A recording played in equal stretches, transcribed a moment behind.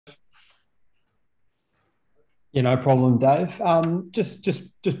Yeah, no problem, Dave.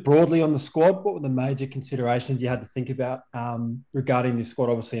 Just broadly on the squad, what were the major considerations you had to think about regarding this squad?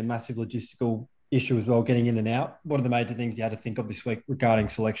 Obviously, a massive logistical issue as well, getting in and out. What are the major things you had to think of this week regarding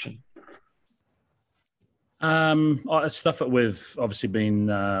selection? It's stuff that we've obviously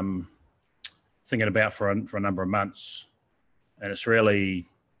been thinking about for a number of months, and it's really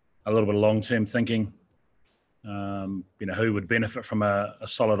a little bit of long-term thinking. Who would benefit from a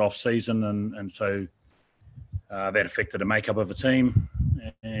solid off-season, and so that affected the makeup of the team,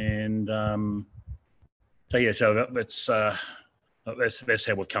 and so that's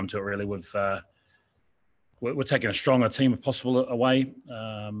how we've come to it. Really, we're taking a stronger team if possible away,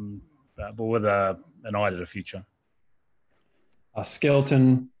 but with an eye to the future.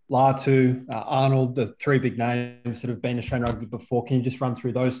 Skelton, Latu, Arnold, the three big names that have been Australian rugby before. Can you just run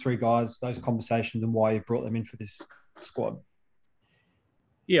through those three guys, those conversations, and why you brought them in for this squad?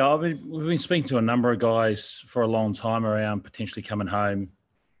 Yeah, we've been speaking to a number of guys for a long time around potentially coming home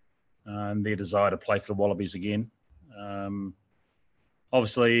and their desire to play for the Wallabies again.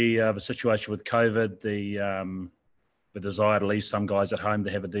 Obviously, the situation with COVID, the desire to leave some guys at home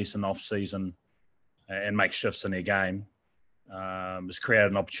to have a decent off-season and make shifts in their game has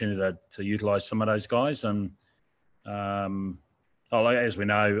created an opportunity to utilise some of those guys. And as we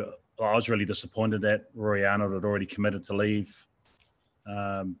know, I was really disappointed that Rory Arnold had already committed to leave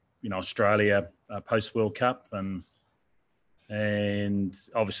Australia post World Cup, and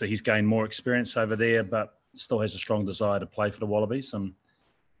obviously he's gained more experience over there, but still has a strong desire to play for the Wallabies. And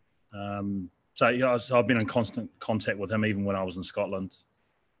so I've been in constant contact with him even when I was in Scotland.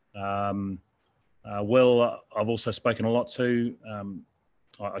 Will, I've also spoken a lot to.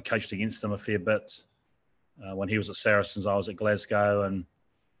 I coached against him a fair bit when he was at Saracens. I was at Glasgow,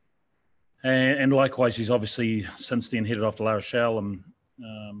 and likewise, he's obviously since then headed off to La Rochelle,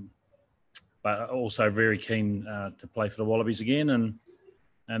 but also very keen to play for the Wallabies again. And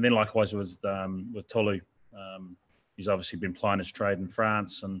then likewise with Tolu, he's obviously been plying his trade in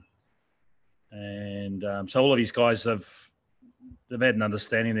France, and so all of these guys they've had an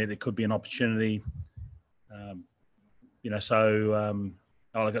understanding that there could be an opportunity.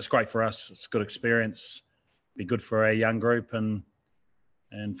 It's great for us. It's a good experience. Be good for our young group, and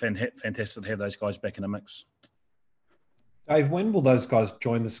fantastic to have those guys back in the mix. Dave, when will those guys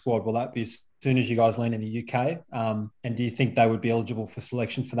join the squad? Will that be as soon as you guys land in the UK? And do you think they would be eligible for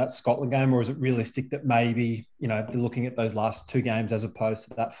selection for that Scotland game, or is it realistic that maybe, they're looking at those last two games as opposed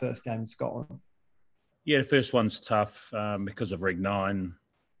to that first game in Scotland? Yeah, the first one's tough because of Reg 9.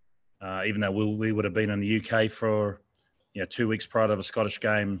 Even though we would have been in the UK for 2 weeks prior to the Scottish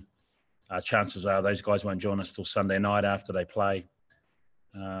game, chances are those guys won't join us till Sunday night after they play.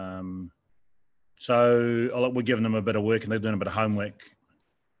 So we're giving them a bit of work, and they're doing a bit of homework.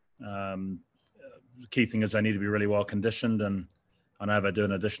 The key thing is they need to be really well conditioned, and I know they're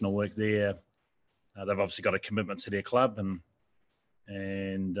doing additional work there. They've obviously got a commitment to their club, we'll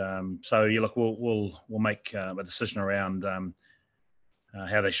make a decision around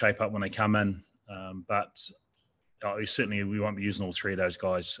how they shape up when they come in. But certainly we won't be using all three of those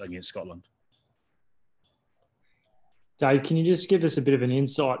guys against Scotland. Dave, can you just give us a bit of an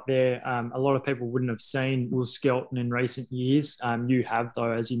insight there? A lot of people wouldn't have seen Will Skelton in recent years. You have,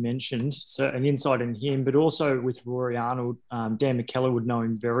 though, as you mentioned. So an insight in him, but also with Rory Arnold. Dan McKellar would know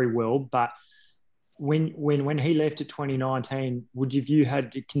him very well. But when he left at 2019, would you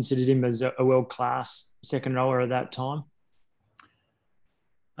had considered him as a world-class second rower at that time?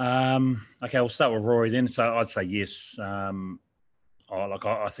 Okay, we'll start with Rory then. So I'd say yes. I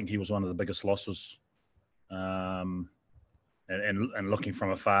think he was one of the biggest losses. And looking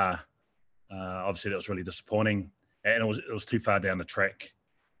from afar, obviously that was really disappointing, and it was too far down the track.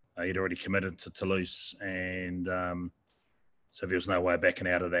 He'd already committed to Toulouse, and so there was no way of backing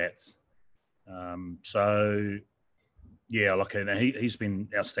out of that. He's been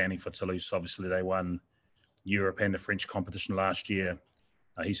outstanding for Toulouse. Obviously, they won Europe and the French competition last year.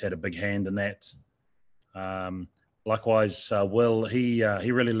 He's had a big hand in that. Likewise, Will, he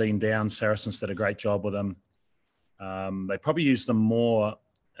really leaned down. Saracens did a great job with him. They probably used them more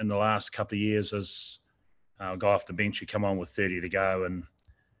in the last couple of years as a guy off the bench who come on with 30 to go, and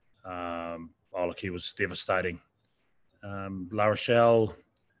he was devastating. La Rochelle,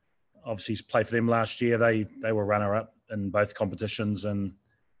 obviously he's played for them last year. They were runner-up in both competitions, and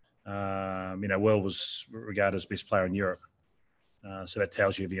Will was regarded as best player in Europe. So that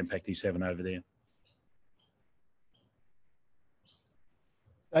tells you the impact he's having over there.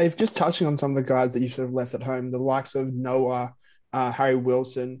 Dave, just touching on some of the guys that you sort of left at home, the likes of Noah, Harry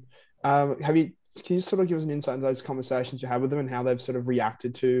Wilson. Can you sort of give us an insight into those conversations you had with them and how they've sort of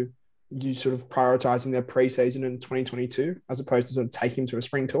reacted to you sort of prioritizing their pre-season in 2022 as opposed to sort of taking them to a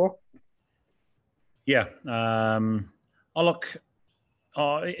spring tour? Yeah.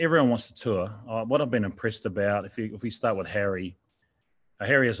 Everyone wants to tour. What I've been impressed about, if we start with Harry,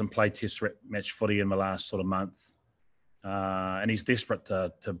 Harry hasn't played test match footy in the last sort of month, and he's desperate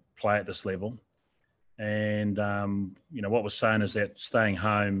to play at this level. And, what we're saying is that staying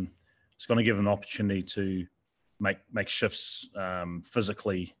home is going to give him an opportunity to make shifts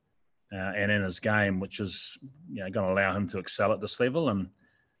physically and in his game, which is going to allow him to excel at this level. And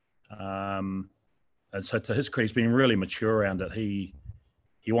so to his credit, he's been really mature around it. He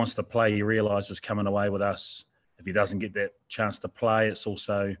wants to play. He realises coming away with us, if he doesn't get that chance to play, it's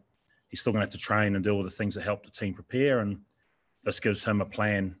also he's still going to have to train and do all the things that help the team prepare. And this gives him a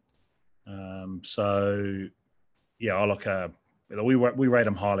plan. We rate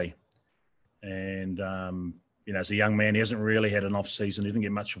him highly. And, as a young man, he hasn't really had an off season. He didn't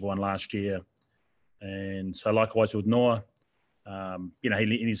get much of one last year. And so likewise with Noah, he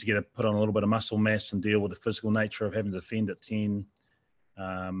needs to put on a little bit of muscle mass and deal with the physical nature of having to defend at 10.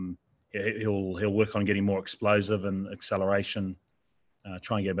 He'll work on getting more explosive and acceleration,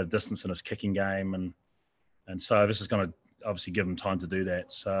 try and get a bit of distance in his kicking game. And so this is going to obviously give him time to do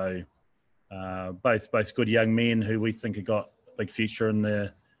that. So both good young men who we think have got a big future in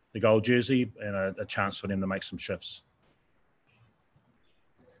the gold jersey and a chance for them to make some shifts.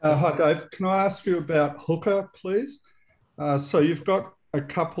 Hi, Dave. Can I ask you about hooker, please? So you've got a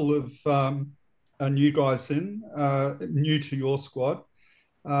couple of new guys new to your squad.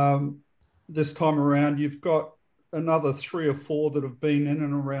 This time around, you've got another 3 or 4 that have been in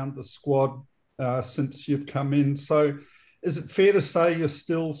and around the squad since you've come in. So is it fair to say you're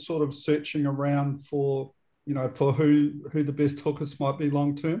still sort of searching around for who the best hookers might be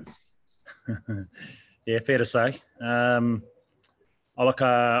long term? Yeah, fair to say. I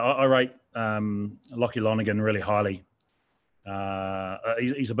rate Lockie Lonergan really highly.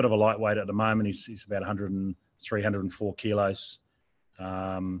 He's a bit of a lightweight at the moment. He's about 103, 104 kilos.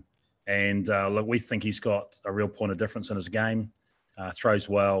 We think he's got a real point of difference in his game. Throws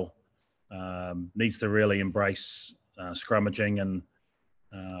well. Needs to really embrace scrummaging and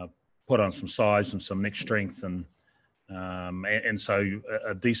put on some size and some neck strength, and so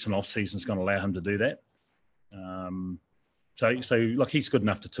a decent off season is going to allow him to do that. So look, he's good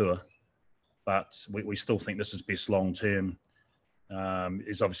enough to tour, but we still think this is best long term.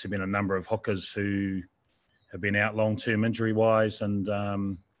 There's obviously been a number of hookers who have been out long term injury wise, and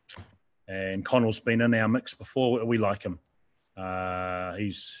Connell's been in our mix before. We like him.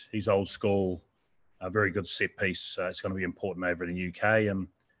 He's old school, a very good set piece. It's going to be important over in the UK, and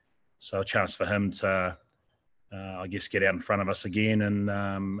so a chance for him to, get out in front of us again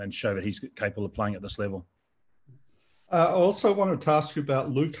and show that he's capable of playing at this level. I also wanted to ask you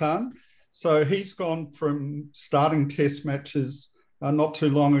about Lucan. So he's gone from starting test matches not too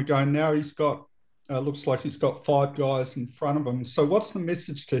long ago. Now he's got, looks like he's got 5 guys in front of him. So what's the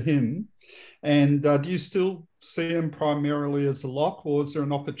message to him? And do you still see him primarily as a lock, or is there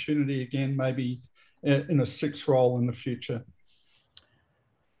an opportunity again, maybe in a 6 role in the future?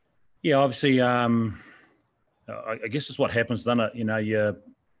 Yeah, obviously, I guess it's what happens, doesn't it?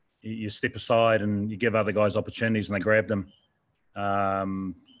 You step aside and you give other guys opportunities, and they grab them.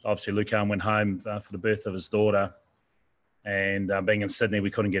 Obviously, Lucan went home for the birth of his daughter, and being in Sydney,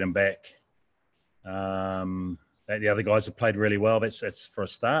 we couldn't get him back. The other guys have played really well. That's for a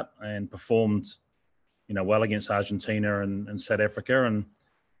start, and performed, well against Argentina and South Africa. And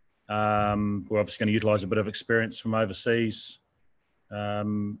we're obviously going to utilise a bit of experience from overseas.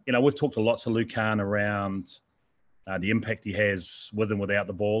 We've talked a lot to Lucan around the impact he has with and without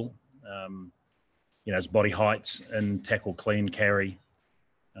the ball. His body height and tackle, clean, carry,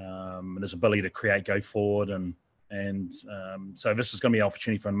 and his ability to create, go forward, and so this is going to be an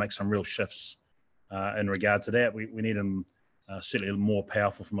opportunity for him to make some real shifts in regard to that. We need him certainly more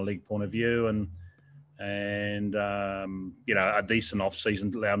powerful from a league point of view, and a decent off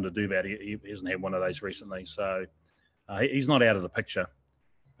season to allow him to do that. He hasn't had one of those recently, so he's not out of the picture.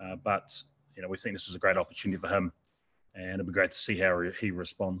 But we think this is a great opportunity for him, and it'll be great to see how he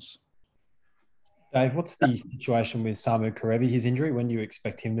responds. Dave, what's the situation with Samu Karevi, his injury? When do you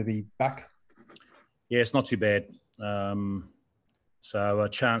expect him to be back? Yeah, it's not too bad. So a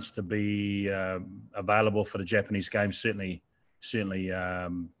chance to be available for the Japanese game, certainly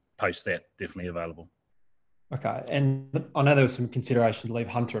post that, definitely available. Okay, and I know there was some consideration to leave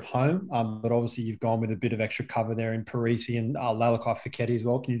Hunter at home, but obviously you've gone with a bit of extra cover there in Parisi and Lalakai Fiketti as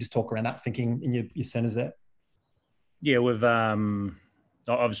well. Can you just talk around that thinking in your centres there? Yeah, we've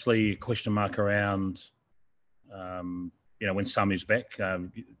obviously a question mark around when Samu's back,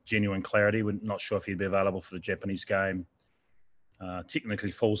 genuine clarity. We're not sure if he'd be available for the Japanese game.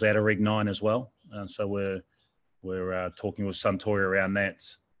 Technically falls out of Reg 9 as well. So we're talking with Suntory around that.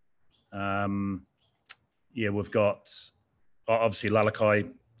 We've got obviously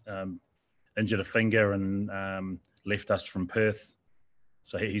Lalakai injured a finger and left us from Perth.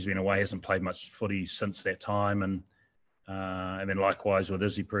 So he's been away, hasn't played much footy since that time. And then likewise with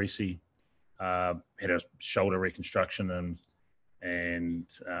Izzy Parisi, had a shoulder reconstruction and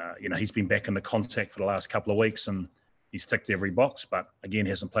he's been back in the contact for the last couple of weeks and he's ticked every box, but again,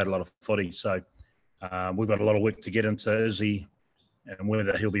 hasn't played a lot of footy. So we've got a lot of work to get into Izzy, and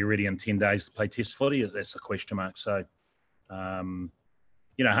whether he'll be ready in 10 days to play test footy, that's a question mark. So, and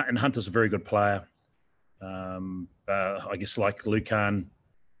Hunter's a very good player. I guess like Lucan,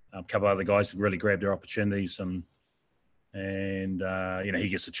 a couple of other guys have really grabbed their opportunities and he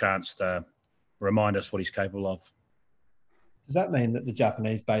gets a chance to remind us what he's capable of. Does that mean that the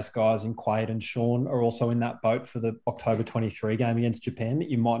Japanese-based guys in Quaid and Sean are also in that boat for the October 23 game against Japan, that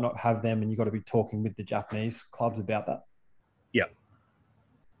you might not have them and you've got to be talking with the Japanese clubs about that? Yeah.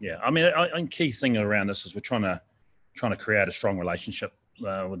 I mean, a key thing around this is we're trying to create a strong relationship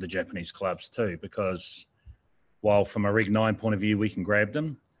with the Japanese clubs too, because while from a Reg 9 point of view, we can grab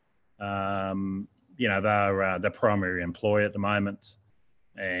them, they're their primary employer at the moment.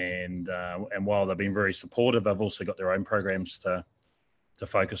 And while they've been very supportive, they've also got their own programs to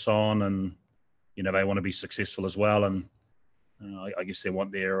focus on, and they want to be successful as well. And I guess they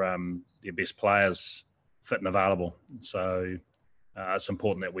want their best players fit and available. So it's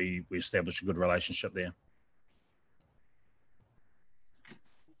important that we establish a good relationship there.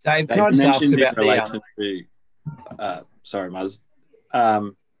 Dave, can I just ask about the sorry, Muzz.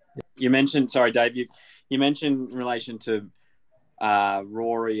 You mentioned, sorry, Dave. You mentioned in relation to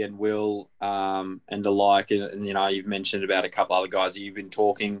Rory and Will and the like, and you've mentioned about a couple other guys that you've been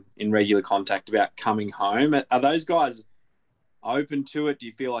talking in regular contact about coming home. Are those guys open to it? Do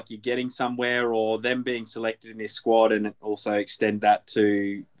you feel like you're getting somewhere, or them being selected in this squad and also extend that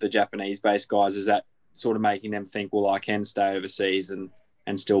to the Japanese-based guys? Is that sort of making them think, well, I can stay overseas and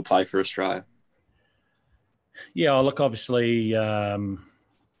still play for Australia? Yeah, look, obviously, for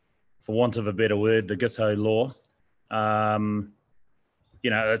want of a better word, the Gito law.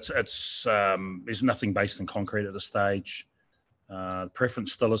 It's there's nothing based in concrete at this stage. The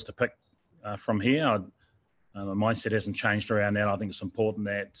preference still is to pick from here. My mindset hasn't changed around that. I think it's important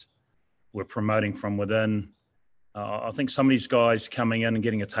that we're promoting from within. I think some of these guys coming in and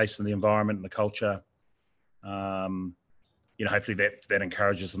getting a taste of the environment and the culture, hopefully that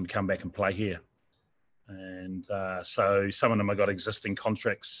encourages them to come back and play here. And so some of them have got existing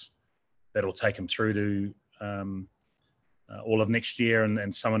contracts that will take them through to all of next year,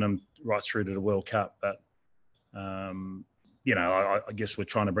 and some of them right through to the World Cup. But, I guess we're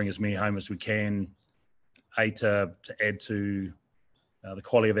trying to bring as many home as we can, to add to the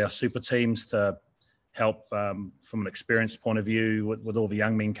quality of our super teams, to help from an experience point of view with all the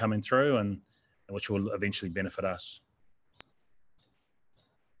young men coming through, and which will eventually benefit us.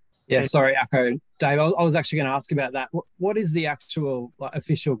 Yeah, sorry, Acco. Dave, I was actually going to ask about that. What is the actual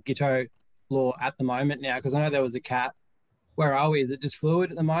official Gito law at the moment now? Because I know there was a cap. Where are we? Is it just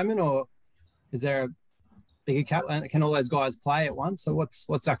fluid at the moment, or is there a bigger cap? Can all those guys play at once? So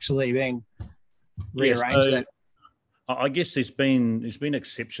what's actually being rearranged? Yeah, so I guess there's been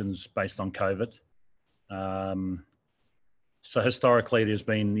exceptions based on COVID. So historically, there's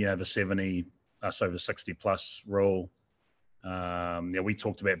been the 60 plus rule. We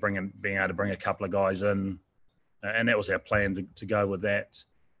talked about being able to bring a couple of guys in, and that was our plan to go with that.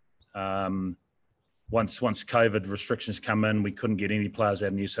 Once COVID restrictions come in, we couldn't get any players out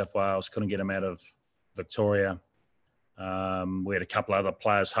of New South Wales, couldn't get them out of Victoria. We had a couple of other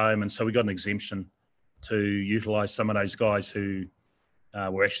players home, and so we got an exemption to utilise some of those guys who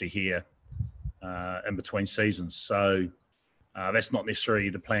were actually here in between seasons. So that's not necessarily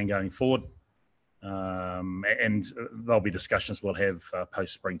the plan going forward. And there'll be discussions we'll have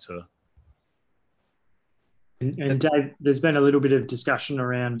post-spring tour. And Dave, there's been a little bit of discussion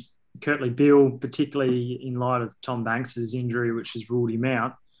around Kurtley Beale, particularly in light of Tom Banks's injury, which has ruled him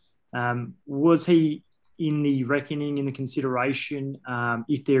out. Was he in the reckoning, in the consideration?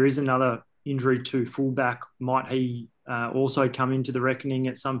 If there is another injury to fullback, might he also come into the reckoning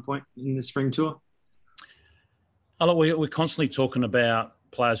at some point in the spring tour? We're constantly talking about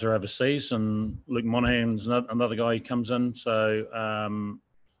players who are overseas, and Luke Monaghan's another guy who comes in. So,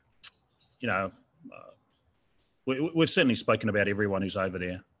 we've certainly spoken about everyone who's over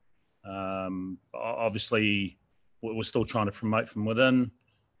there. Obviously, we're still trying to promote from within.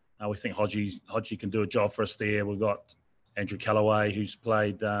 We think Hodgie can do a job for us there. We've got Andrew Callaway, who's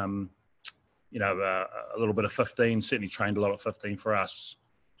played, a little bit of 15, certainly trained a lot of 15 for us.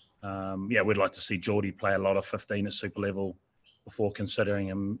 We'd like to see Geordie play a lot of 15 at super level before considering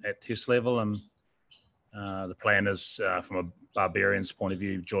him at test level. And the plan is, from a Barbarians point of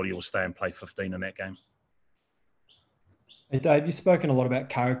view, Geordie will stay and play 15 in that game. Hey, Dave, you've spoken a lot about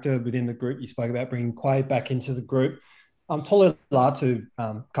character within the group. You spoke about bringing Quade back into the group. Tolu Latu,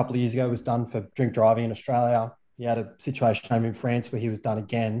 a couple of years ago, was done for drink driving in Australia. He had a situation home in France where he was done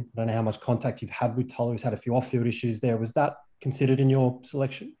again. I don't know how much contact you've had with Tolu. He's had a few off-field issues there. Was that considered in your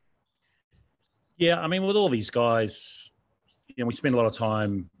selection? Yeah, I mean, with all these guys, we spend a lot of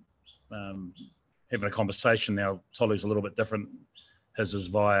time having a conversation. Now, Tolu's a little bit different. His is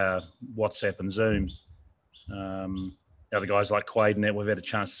via WhatsApp and Zoom. Other guys like Quade and that, we've had a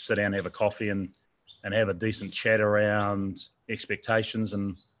chance to sit down and have a coffee and have a decent chat around expectations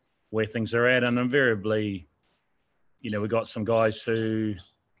and where things are at. And invariably, we got some guys who,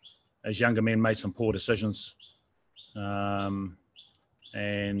 as younger men, made some poor decisions. And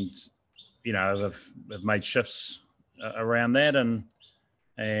have made shifts around that.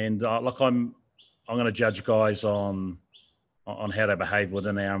 And look, I'm going to judge guys on how they behave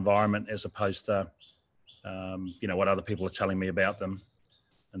within our environment as opposed to, what other people are telling me about them.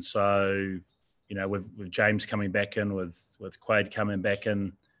 And so, with James coming back in, with Quade coming back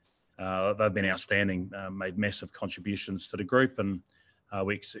in, they've been outstanding, made massive contributions to the group, and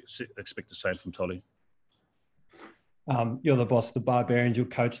we expect the same from Tolu. You're the boss of the Barbarians. You'll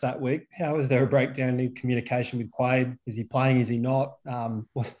coach that week. How is there a breakdown in communication with Quade? Is he playing? Is he not?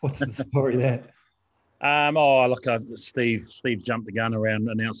 What's the story there? Steve jumped the gun around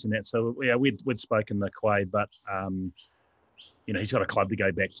announcing that. So yeah, we'd spoken to Quade, but he's got a club to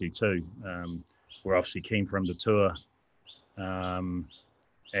go back to too. We're obviously keen for him to tour,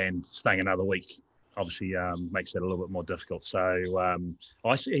 and staying another week obviously makes that a little bit more difficult. So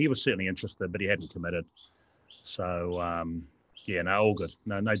he was certainly interested, but he hadn't committed. So all good.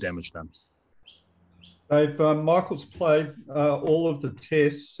 No damage done. Dave, Michael's played all of the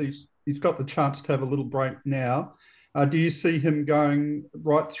tests. He's got the chance to have a little break now. Do you see him going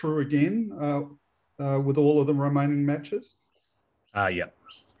right through again with all of the remaining matches? Yeah.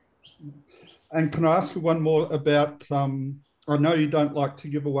 And can I ask you one more about, I know you don't like to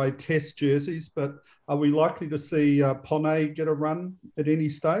give away test jerseys, but are we likely to see Pone get a run at any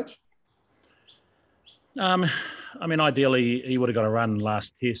stage? Ideally, he would have got a run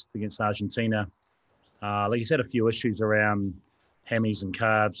last test against Argentina. He's had a few issues around hammies and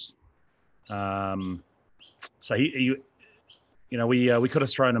calves. So we could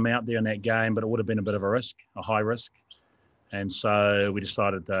have thrown him out there in that game, but it would have been a bit of a high risk. And so we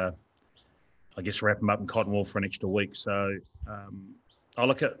decided to, wrap him up in cotton wool for an extra week. So I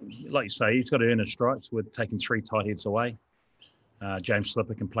look at, like you say, he's got to earn his stripes. We're taking 3 tight heads away. James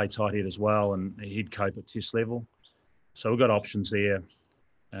Slipper can play tight head as well, and he'd cope at test level. So we've got options there.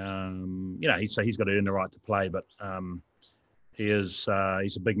 He's got to earn the right to play, but he's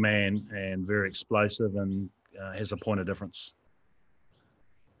a big man and very explosive and has a point of difference.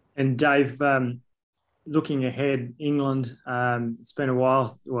 And Dave, looking ahead, England, it's been a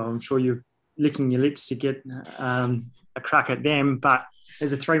while. Well, I'm sure you're licking your lips to get a crack at them, but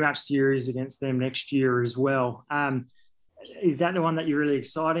there's a 3-match series against them next year as well. Is that the one that you're really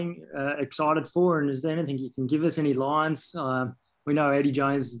excited for? And is there anything you can give us, any lines? We know Eddie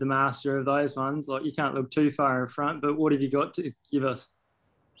Jones is the master of those ones. Like, you can't look too far in front, but what have you got to give us?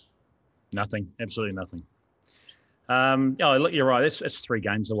 Nothing, absolutely nothing. Look, you're right. It's 3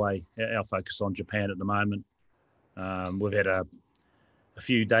 games away. Our focus on Japan at the moment. We've had a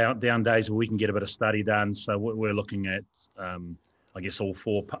few down days where we can get a bit of study done. So we're looking at, all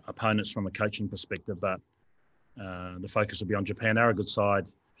 4 opponents from a coaching perspective, but the focus will be on Japan. They're a good side,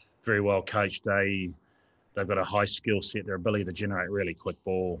 very well coached. They've got a high skill set. Their ability to generate really quick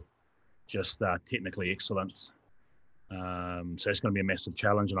ball, just technically excellent. So it's going to be a massive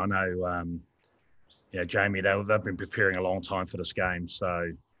challenge. And I know, Jamie, they've been preparing a long time for this game.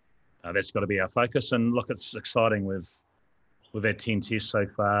 So that's got to be our focus. And look, it's exciting. We've had 10 tests so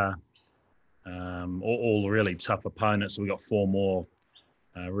far, all really tough opponents. We've got 4 more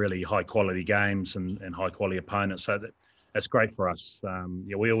really high-quality games and high-quality opponents. So that's great for us.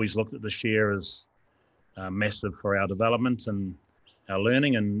 We always looked at this year as massive for our development and our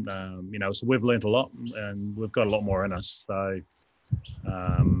learning. And, so we've learned a lot and we've got a lot more in us. So,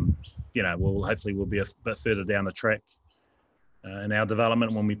 we'll be a bit further down the track in our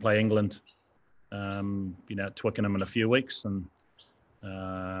development when we play England, at Twickenham in a few weeks. And,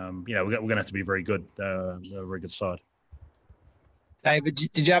 we're going to have to be very good, a very good side. David,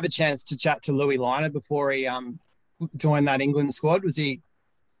 did you have a chance to chat to Louis Liner before he join that England squad? Was he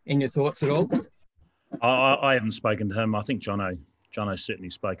in your thoughts at all? I haven't spoken to him. I think Jono's certainly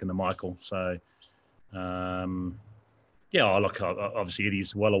spoken to Michael. So, yeah, look, obviously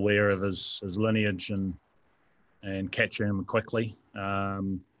Eddie's well aware of his lineage and catching him quickly.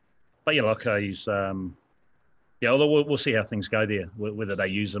 But yeah, look, he's although we'll see how things go there, whether they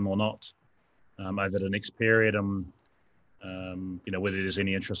use him or not over the next period, whether there's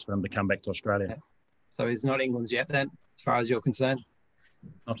any interest for him to come back to Australia. So he's not England's yet, then, as far as you're concerned.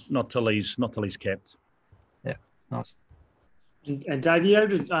 Not till he's capped. Yeah, nice. And Dave,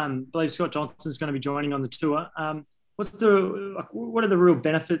 you believe Scott Johnson's going to be joining on the tour. What are the real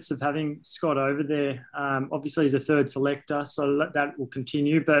benefits of having Scott over there? Obviously, he's a third selector, so that will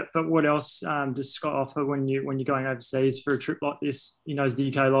continue. But what else does Scott offer when you're going overseas for a trip like this? He knows the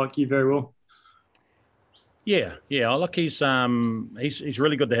UK like you very well. Yeah. Look, he's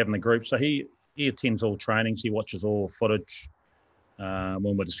really good to have in the group. So he attends all trainings. He watches all footage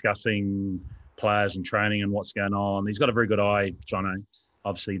when we're discussing players and training and what's going on. He's got a very good eye, Jono.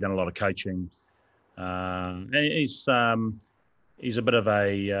 Obviously, done a lot of coaching. And he's a bit of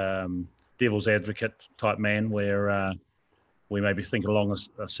a devil's advocate type man where we maybe think along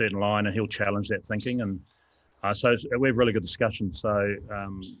a certain line and he'll challenge that thinking. And so we have really good discussion. So,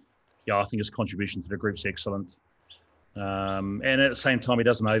 I think his contribution to the group's excellent. And at the same time, he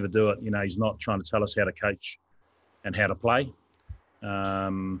doesn't overdo it. He's not trying to tell us how to coach and how to play.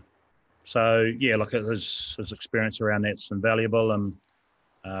 So, yeah, look, his experience around that's invaluable and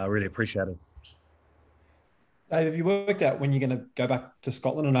really appreciate it. Dave, have you worked out when you're going to go back to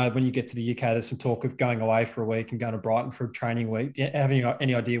Scotland? I know when you get to the UK, there's some talk of going away for a week and going to Brighton for a training week. Have you got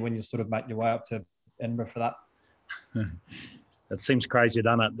any idea when you sort of make your way up to Edinburgh for that? It seems crazy,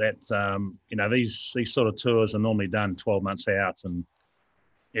 doesn't it, that, these sort of tours are normally done 12 months out and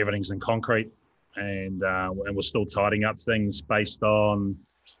everything's in concrete and we're still tidying up things based on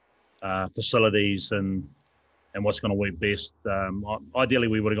facilities and what's going to work best. Ideally,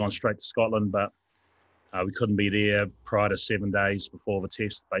 we would have gone straight to Scotland, but we couldn't be there prior to 7 days before the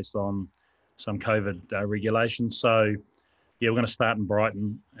test based on some COVID regulations. So, yeah, we're going to start in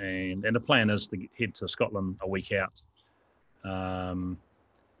Brighton, and the plan is to head to Scotland a week out.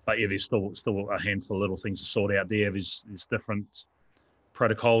 But yeah, there's still a handful of little things to sort out there. There's different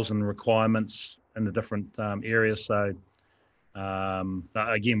protocols and requirements in the different areas. So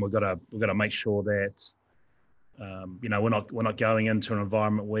again, we've got to make sure that we're not going into an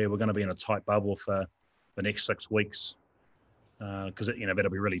environment where we're going to be in a tight bubble for the next 6 weeks, because that'll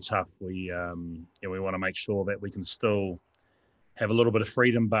be really tough. We want to make sure that we can still have a little bit of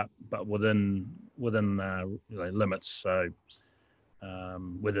freedom, but within limits. So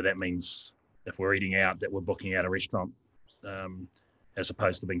whether that means if we're eating out that we're booking out a restaurant as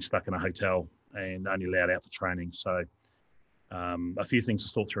opposed to being stuck in a hotel and only allowed out for training. So a few things to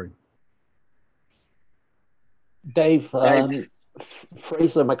sort through. Dave,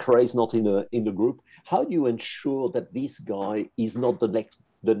 Fraser McRae is not in the group. How do you ensure that this guy is not the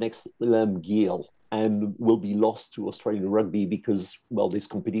next Liam Gill and will be lost to Australian rugby because, well, there's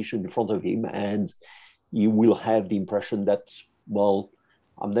competition in front of him and you will have the impression that, well,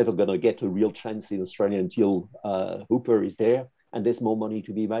 I'm never going to get a real chance in Australia until Hooper is there and there's more money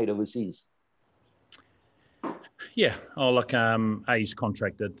to be made overseas? Yeah. Oh, look, A, he's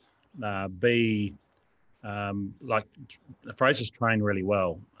contracted. B, Fraser's trained really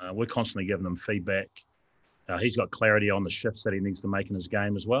well. We're constantly giving him feedback. He's got clarity on the shifts that he needs to make in his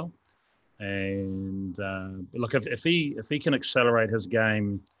game as well. And look, if he can accelerate his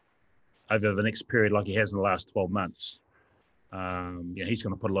game over the next period like he has in the last 12 months, he's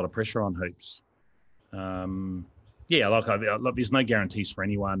going to put a lot of pressure on Hoops. Look, there's no guarantees for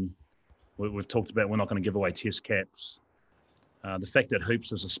anyone. We've talked about we're not going to give away test caps. The fact that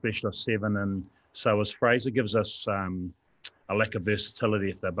Hoops is a specialist 7 and so is Fraser gives us a lack of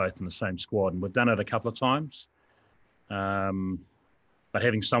versatility if they're both in the same squad. And we've done it a couple of times. But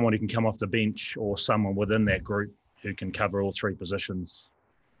having someone who can come off the bench or someone within that group who can cover all 3 positions,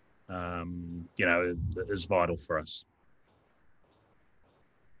 is vital for us.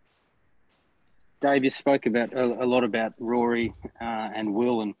 Dave, you spoke about a lot about Rory and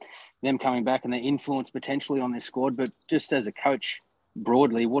Will and them coming back and their influence potentially on their squad. But just as a coach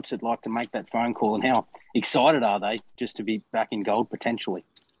broadly, what's it like to make that phone call and how excited are they just to be back in gold potentially?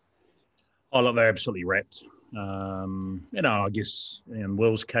 Oh, look, they're absolutely wrapped. I guess in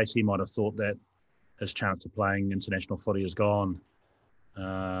Will's case, he might have thought that his chance of playing international footy is gone.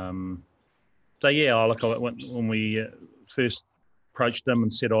 When we first approached him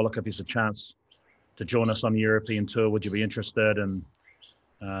and said, if there's a chance to join us on the European tour, would you be interested? And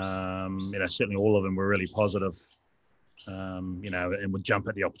certainly all of them were really positive. and would jump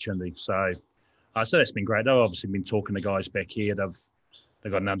at the opportunity. So that's been great. They've obviously been talking to guys back here.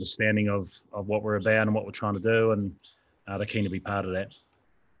 They've got an understanding of what we're about and what we're trying to do, and they're keen to be part of that.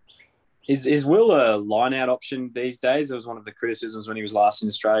 Is Will a line-out option these days? It was one of the criticisms when he was last in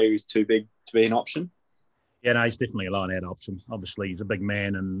Australia. He was too big to be an option. Yeah, no, he's definitely a line-out option. Obviously, he's a big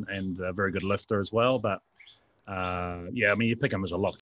man and a very good lifter as well. But, you pick him as a lock